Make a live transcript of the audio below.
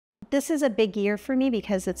This is a big year for me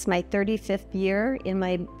because it's my 35th year in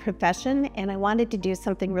my profession, and I wanted to do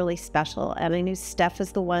something really special. And I knew Steph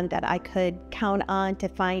is the one that I could count on to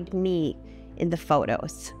find me in the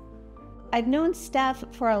photos. I've known Steph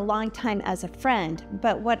for a long time as a friend,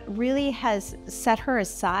 but what really has set her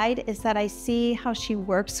aside is that I see how she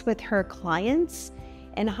works with her clients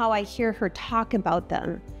and how I hear her talk about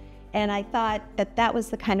them. And I thought that that was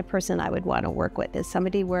the kind of person I would want to work with, is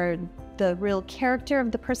somebody where the real character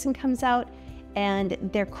of the person comes out and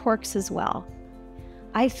their quirks as well.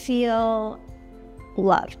 I feel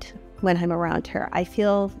loved when I'm around her. I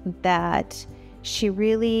feel that she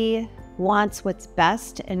really wants what's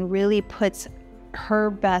best and really puts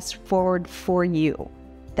her best forward for you,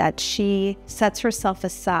 that she sets herself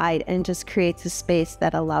aside and just creates a space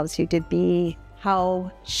that allows you to be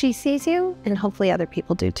how she sees you, and hopefully other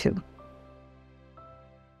people do too.